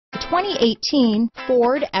2018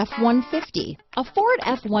 Ford F-150. A Ford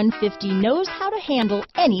F-150 knows how to handle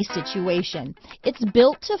any situation. It's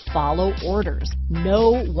built to follow orders,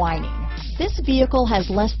 no whining. This vehicle has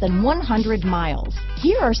less than 100 miles.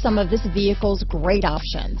 Here are some of this vehicle's great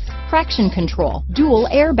options: traction control, dual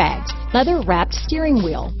airbags, leather-wrapped steering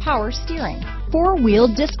wheel, power steering,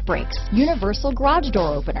 four-wheel disc brakes, universal garage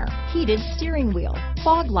door opener, heated steering wheel,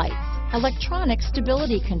 fog lights, electronic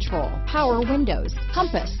stability control, power windows,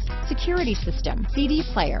 compass, security system, CD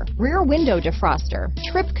player, rear window defroster,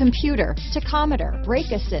 trip computer, tachometer,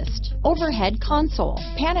 brake assist, overhead console,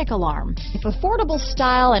 panic alarm. If affordable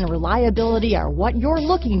style and reliability are what you're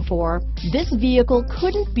looking for, this vehicle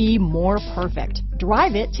couldn't be more perfect.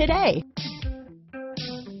 Drive it today.